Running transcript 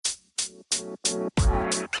Hello,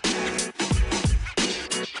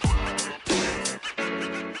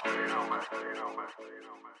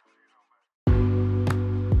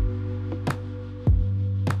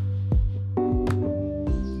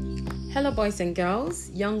 boys and girls,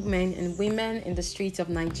 young men and women in the streets of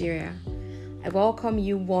Nigeria. I welcome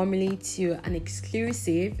you warmly to an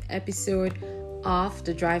exclusive episode of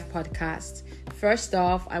the Drive Podcast. First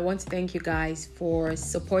off, I want to thank you guys for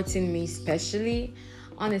supporting me, especially.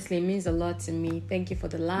 Honestly, it means a lot to me. Thank you for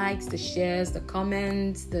the likes, the shares, the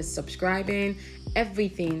comments, the subscribing,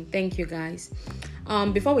 everything. Thank you, guys.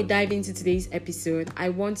 Before we dive into today's episode, I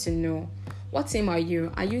want to know, what team are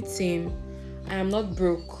you? Are you team, I am not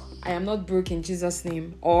broke? I am not broke in Jesus'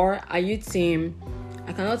 name? Or are you team,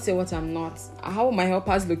 I cannot say what I'm not? How will my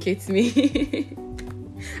helpers locate me?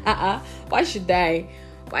 Why should I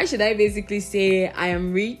basically say I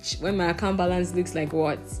am rich when my account balance looks like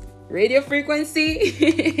what? Radio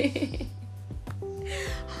frequency?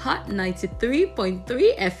 Hot 93.3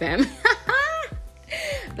 FM.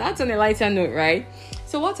 That's on a lighter note, right?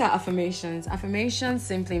 So what are affirmations? Affirmations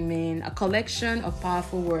simply mean a collection of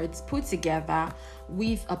powerful words put together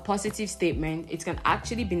with a positive statement. It can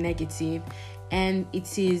actually be negative, and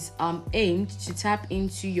it is aimed to tap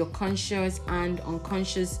into your conscious and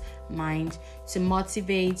unconscious mind to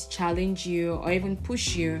motivate, challenge you, or even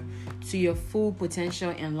push you to your full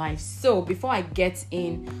potential in life. So before I get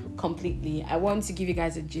in completely, I want to give you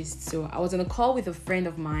guys a gist. So I was on a call with a friend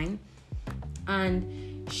of mine,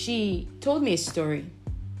 and she told me a story.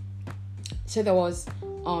 So there was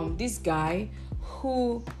this guy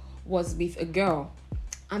who was with a girl,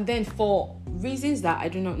 and then for reasons that I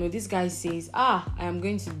do not know, this guy says, I am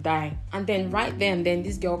going to die. And then right then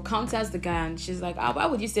this girl counters the guy, and she's like, why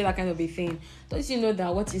would you say that kind of a thing? Don't you know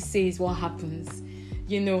that what you say is what happens?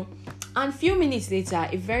 And a few minutes later,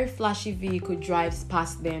 a very flashy vehicle drives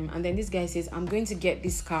past them, and then this guy says, I'm going to get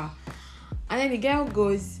this car. And then the girl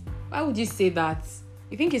goes, why would you say that?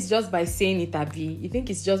 You think it's just by saying it, Abi? You think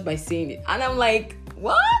it's just by saying it? And I'm like,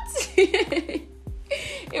 what?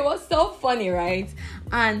 It was so funny, right?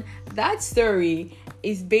 And that story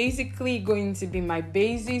is basically going to be my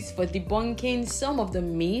basis for debunking some of the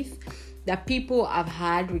myths that people have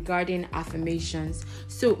had regarding affirmations.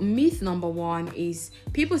 So myth number one is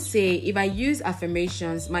people say if I use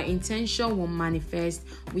affirmations, my intention will manifest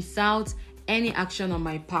without any action on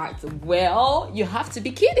my part. Well, you have to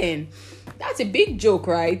be kidding. That's a big joke,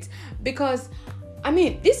 right? Because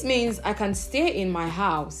this means I can stay in my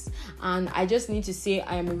house and I just need to say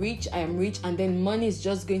I am rich, and then money is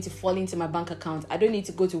just going to fall into my bank account. I don't need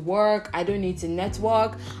to go to work. I don't need to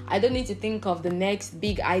network. I don't need to think of the next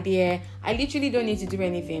big idea. I literally don't need to do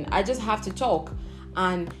anything. I just have to talk,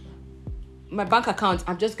 and my bank account,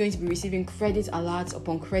 I'm just going to be receiving credit alerts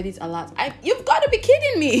upon credit alerts. You've got to be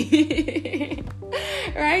kidding me.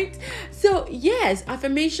 Right? So yes,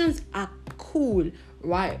 affirmations are cool,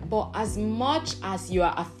 right? But as much as you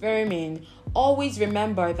are affirming, always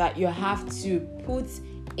remember that you have to put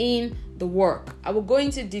in the work. I will go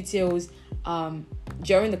into details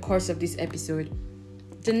during the course of this episode.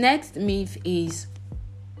 The next myth is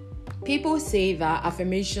people say that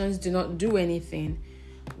affirmations do not do anything.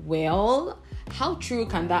 Well, how true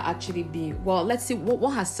can that actually be? Well, let's see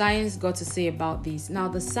what has science got to say about this. Now,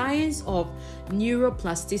 the science of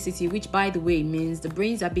neuroplasticity, which by the way means the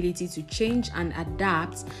brain's ability to change and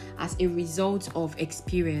adapt as a result of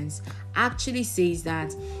experience, actually says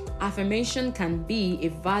that affirmation can be a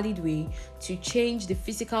valid way to change the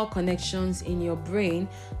physical connections in your brain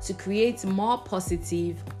to create more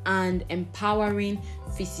positive and empowering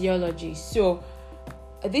physiology. So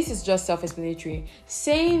this is just self-explanatory.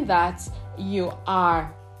 Saying that you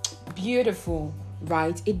are beautiful,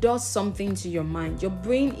 right? It does something to your mind. Your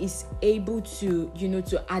brain is able to,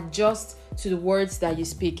 to adjust to the words that you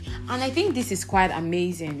speak. And I think this is quite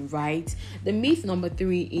amazing, right? The myth number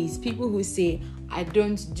 3 is people who say, I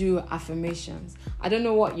don't do affirmations. I don't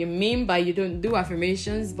know what you mean by you don't do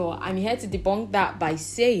affirmations, but I'm here to debunk that by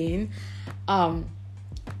saying,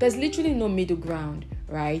 there's literally no middle ground,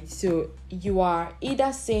 right? So you are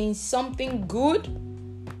either saying something good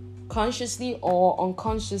consciously or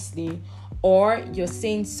unconsciously, or you're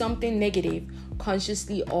saying something negative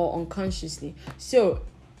consciously or unconsciously. So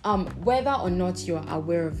whether or not you're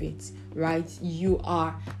aware of it, right, you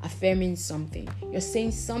are affirming something. You're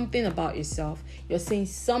saying something about yourself. You're saying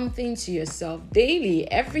something to yourself daily,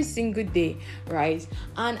 every single day, right?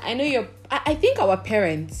 And I know I think our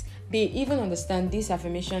parents, they even understand this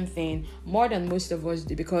affirmation thing more than most of us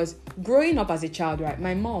do, because growing up as a child, right,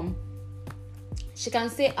 my mom, she can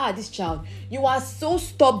say, this child, you are so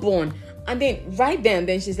stubborn. And then right then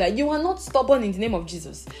she's like, you are not stubborn in the name of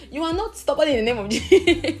Jesus. You are not stubborn in the name of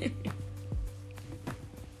Jesus.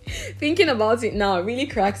 Thinking about it now, it really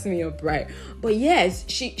cracks me up, right? But yes,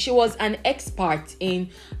 she was an expert in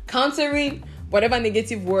countering whatever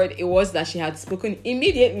negative word it was that she had spoken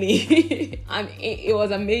immediately. And it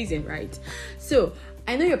was amazing, right? So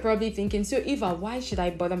I know you're probably thinking, so Eva, why should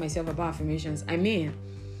I bother myself about affirmations? I mean,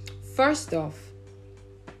 first off,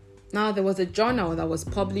 now there was a journal that was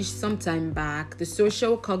published sometime back, the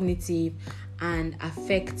Social, Cognitive and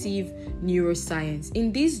Affective Neuroscience.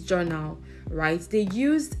 In this journal, right, they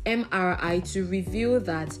used MRI to reveal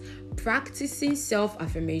that practicing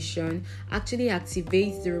self-affirmation actually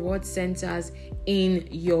activates the reward centers in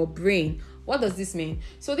your brain. What does this mean?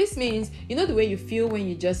 So this means, you know the way you feel when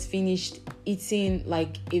you just finished eating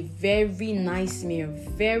like a very nice meal,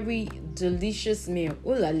 very delicious meal.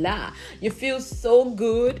 Ooh la la. You feel so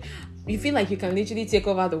good. You feel like you can literally take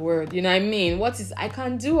over the world. You know what I mean? I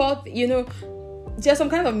can do all, just some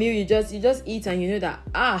kind of meal you just eat and you know that,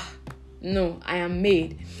 no, I am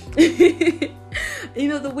made.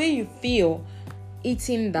 The way you feel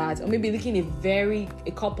eating that, or maybe licking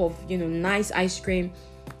a cup of, nice ice cream,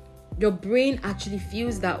 your brain actually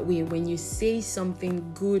feels that way when you say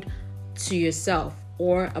something good to yourself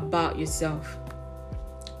or about yourself,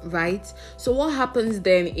 right? So what happens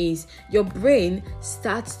then is your brain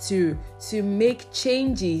starts to make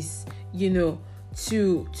changes,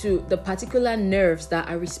 to the particular nerves that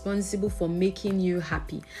are responsible for making you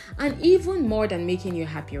happy. And even more than making you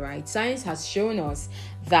happy, right? Science has shown us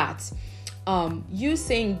that you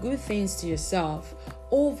saying good things to yourself,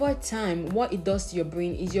 over time, what it does to your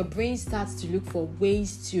brain is your brain starts to look for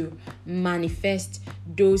ways to manifest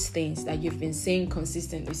those things that you've been saying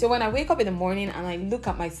consistently. So when I wake up in the morning and I look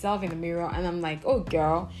at myself in the mirror and I'm like, oh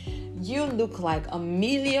girl, you look like $1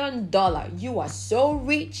 million. You are so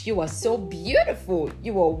rich. You are so beautiful.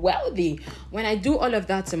 You are wealthy. When I do all of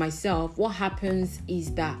that to myself, what happens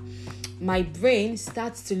is that my brain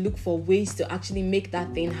starts to look for ways to actually make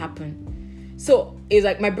that thing happen. So it's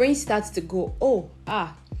like my brain starts to go,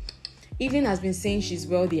 Evelyn has been saying she's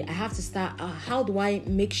wealthy. I have to start, how do I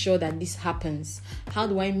make sure that this happens? How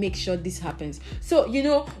do I make sure this happens? So,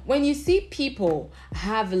 when you see people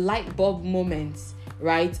have light bulb moments,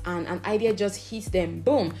 right? And an idea just hits them,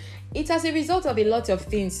 boom. It's as a result of a lot of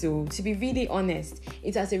things. So to be really honest,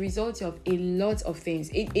 it's as a result of a lot of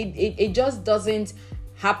things. It just doesn't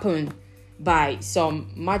happen by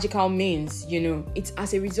some magical means, it's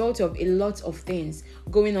as a result of a lot of things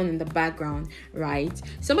going on in the background, right?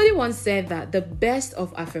 Somebody once said that the best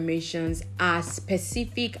of affirmations are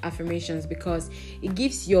specific affirmations because it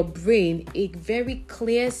gives your brain a very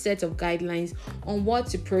clear set of guidelines on what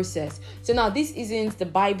to process. So now this isn't the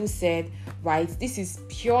Bible said, right? This is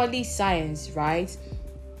purely science, right?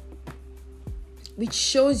 Which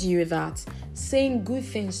shows you that saying good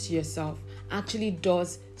things to yourself actually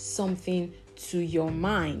does something to your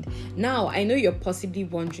mind. Now, I know you're possibly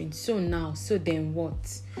wondering, so then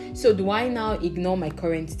what? So do I now ignore my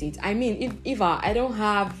current state? I mean, if I don't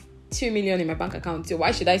have 2 million in my bank account, so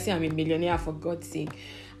why should I say I'm a millionaire, for God's sake?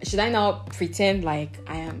 Should I now pretend like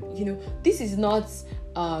I am? This is not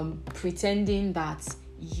pretending that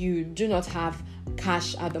you do not have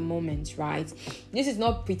cash at the moment, right? This is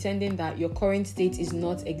not pretending that your current state is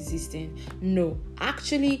not existing. No,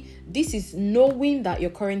 actually, this is knowing that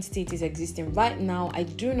your current state is existing. Right now, I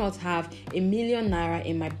do not have ₦1 million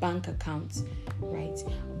in my bank account, right?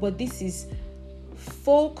 But this is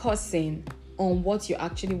focusing on what you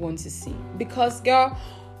actually want to see. Because, girl,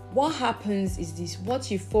 what happens is this: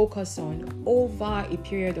 what you focus on over a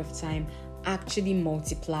period of time actually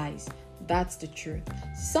multiplies. That's the truth.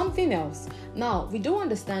 Something else. Now, we do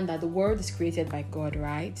understand that the world is created by God,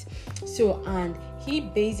 right? So, and he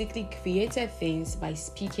basically created things by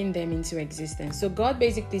speaking them into existence. So God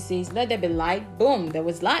basically says, let there be light. Boom, there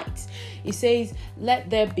was light. He says, let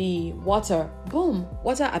there be water. Boom,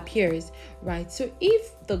 water appears, right? So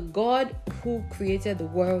if the God who created the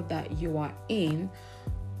world that you are in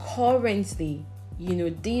currently,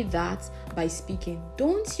 did that by speaking,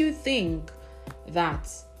 don't you think that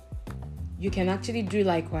you can actually do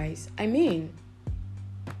likewise? I mean,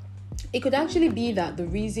 it could actually be that the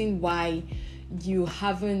reason why you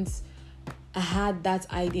haven't had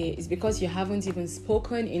that idea is because you haven't even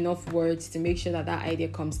spoken enough words to make sure that idea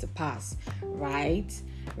comes to pass, right?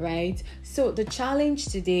 So the challenge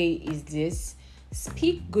today is this: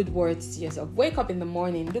 speak good words to yourself. Wake up in the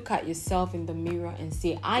morning, look at yourself in the mirror and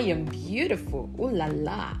say, I am beautiful. Ooh la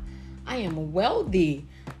la. I am wealthy.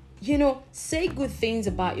 Say good things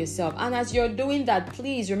about yourself. And as you're doing that,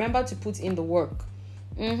 please remember to put in the work.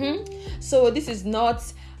 So this is not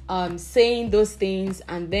saying those things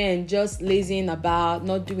and then just lazing about,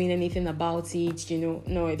 not doing anything about it.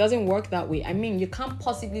 No, it doesn't work that way. I mean, you can't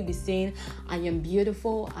possibly be saying I am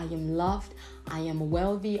beautiful, I am loved, I am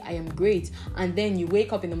wealthy, I am great, and then you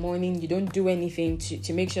wake up in the morning, you don't do anything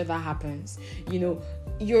to make sure that happens.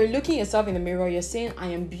 You're looking yourself in the mirror, you're saying I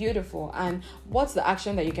am beautiful, and what's the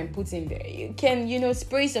action that you can put in there? You can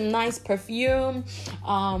spray some nice perfume,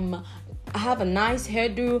 have a nice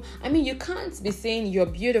hairdo. I mean, you can't be saying you're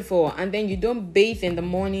beautiful and then you don't bathe in the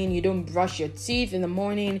morning, you don't brush your teeth in the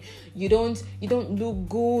morning, you don't look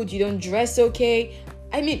good, you don't dress okay.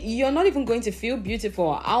 I mean, you're not even going to feel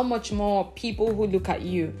beautiful. How much more people who look at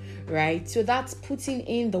you, right? So that's putting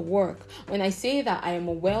in the work. When I say that I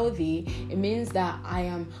am wealthy, it means that I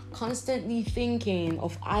am constantly thinking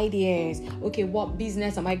of ideas. Okay, what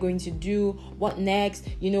business am I going to do? What next?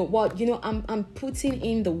 I'm putting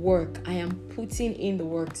in the work. I am putting in the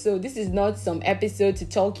work. So this is not some episode to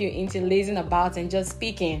talk you into lazing about and just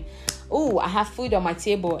speaking. Oh, I have food on my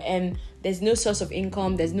table and there's no source of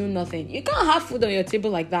income, there's no nothing. You can't have food on your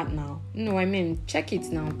table like that now. No, I mean, check it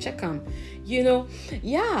now. Check them.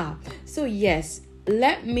 Yeah. So yes,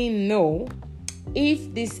 let me know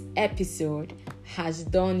if this episode has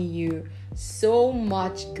done you so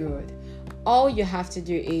much good. All you have to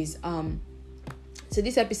do is so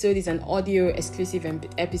this episode is an audio exclusive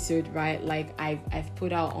episode, right? Like I've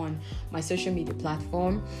put out on my social media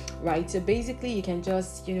platform, right? So basically you can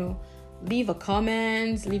just, leave a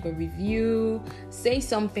comment, leave a review, say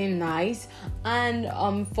something nice. And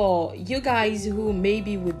for you guys who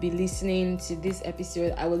maybe would be listening to this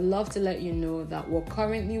episode, I would love to let you know that we're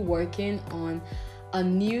currently working on a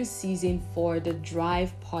new season for the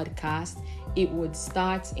Drive podcast. It would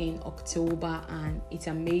start in October, and it's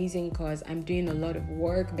amazing because I'm doing a lot of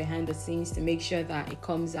work behind the scenes to make sure that it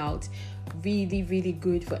comes out really, really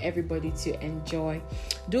good for everybody to enjoy.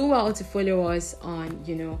 Do well to follow us on,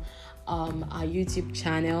 our YouTube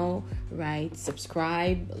channel, right?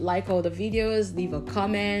 Subscribe, like all the videos, leave a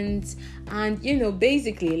comment, and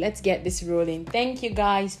basically let's get this rolling. Thank you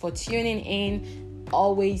guys for tuning in.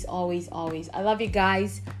 Always, always, always. I love you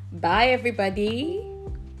guys. Bye, everybody.